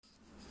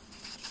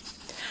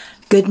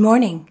Good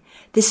morning.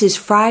 This is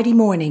Friday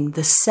morning,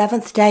 the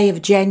 7th day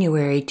of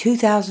January,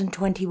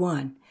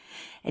 2021.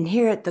 And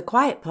here at the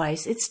Quiet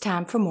Place, it's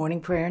time for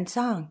morning prayer and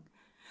song.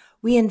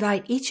 We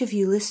invite each of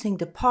you listening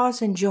to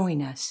pause and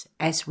join us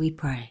as we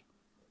pray.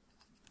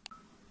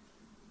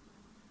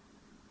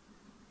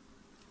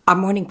 Our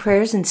morning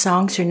prayers and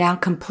songs are now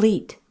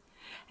complete,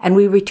 and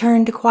we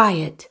return to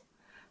quiet,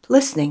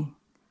 listening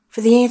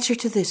for the answer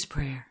to this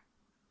prayer.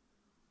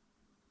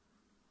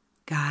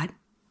 God,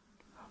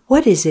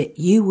 what is it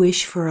you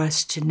wish for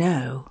us to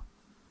know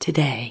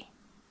today?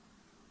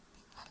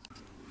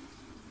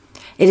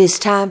 It is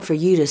time for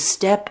you to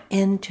step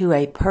into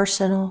a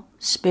personal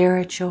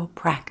spiritual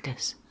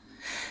practice,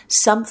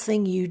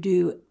 something you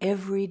do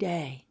every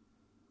day.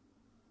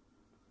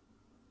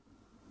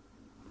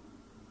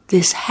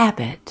 This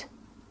habit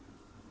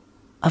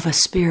of a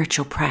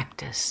spiritual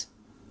practice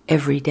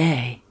every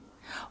day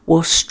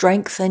will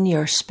strengthen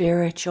your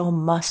spiritual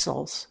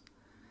muscles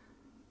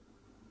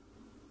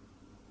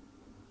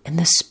and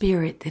the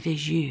spirit that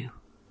is you.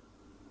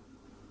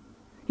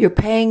 You're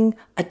paying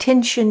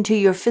attention to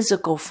your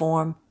physical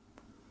form,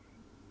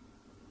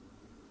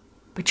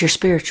 but your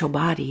spiritual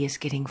body is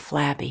getting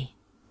flabby,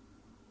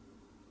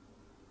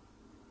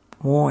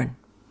 worn,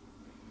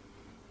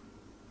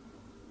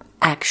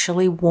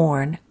 actually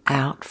worn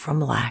out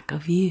from lack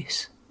of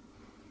use.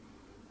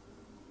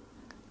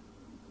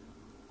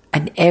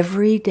 An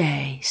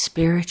everyday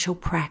spiritual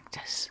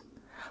practice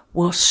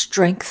will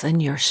strengthen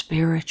your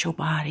spiritual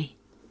body,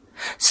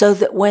 so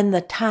that when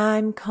the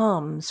time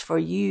comes for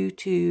you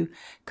to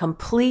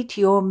complete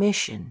your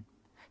mission,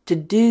 to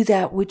do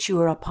that which you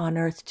are upon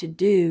earth to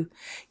do,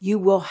 you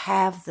will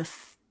have the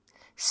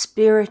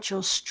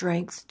spiritual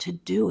strength to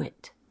do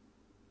it.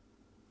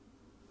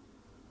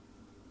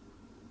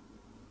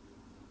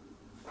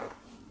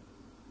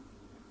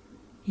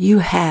 You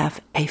have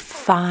a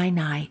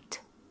finite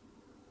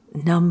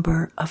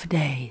number of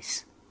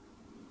days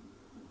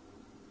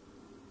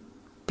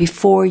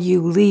before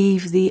you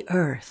leave the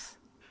earth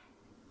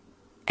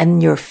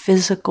and your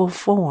physical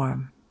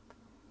form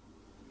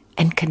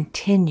and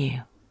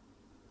continue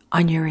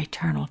on your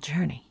eternal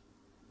journey.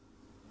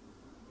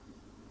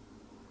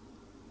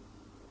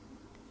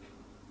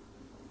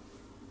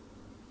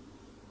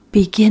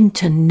 Begin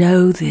to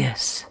know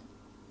this,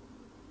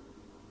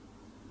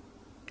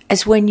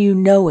 as when you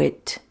know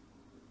it,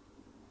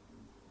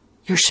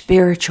 your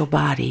spiritual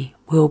body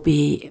will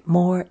be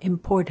more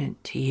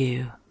important to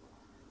you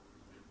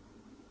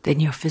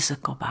than your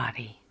physical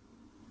body.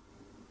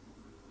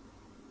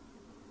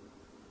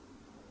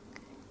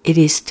 It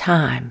is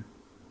time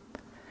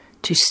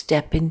to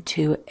step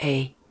into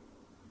a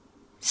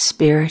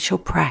spiritual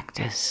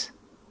practice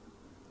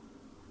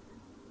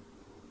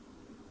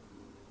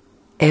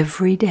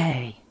every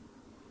day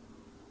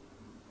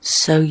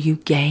so you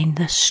gain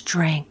the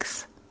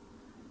strength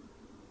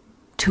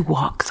to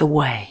walk the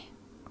way.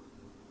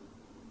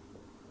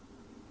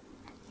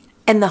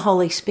 And the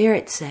Holy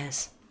Spirit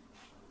says,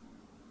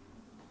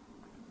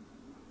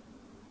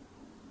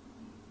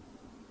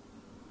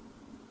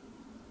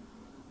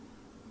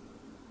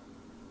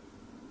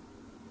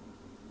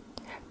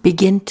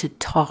 begin to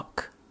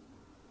talk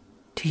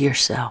to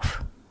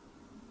yourself,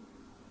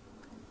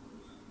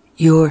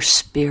 your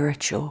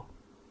spiritual,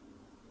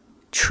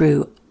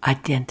 true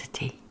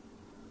identity.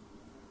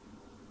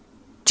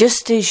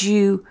 Just as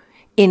you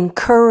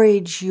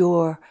encourage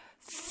your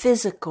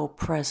physical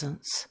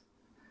presence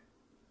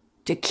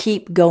to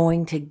keep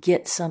going to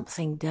get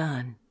something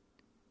done,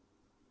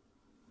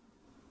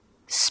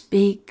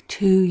 speak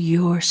to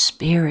your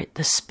spirit,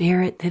 the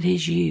spirit that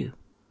is you.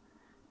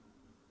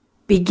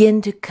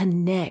 Begin to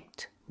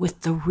connect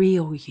with the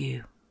real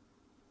you.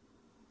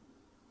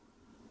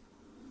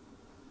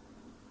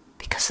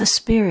 Because the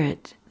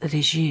spirit that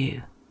is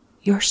you,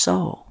 your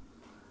soul,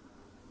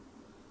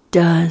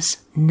 does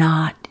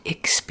not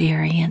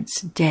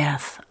experience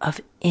death of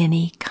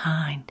any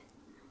kind.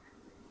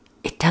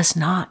 It does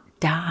not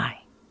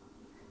die.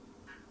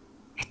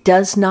 It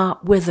does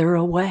not wither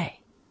away.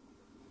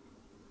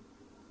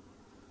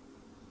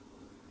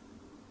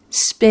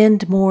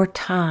 Spend more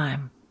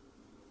time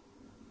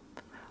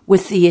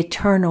with the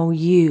eternal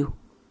you.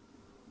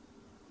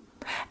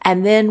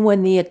 And then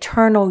when the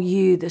eternal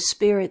you, the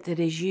spirit that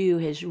is you,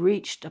 has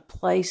reached a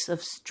place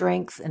of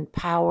strength and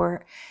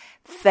power,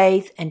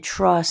 faith and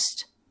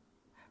trust,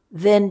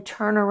 then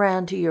turn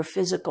around to your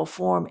physical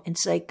form and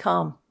say,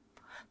 come,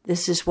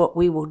 this is what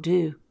we will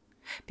do.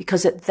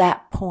 Because at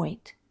that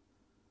point,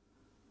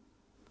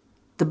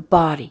 the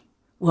body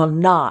will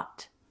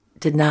not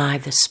deny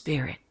the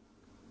spirit.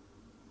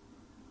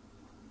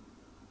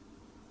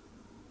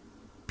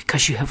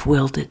 Because you have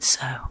willed it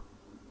so.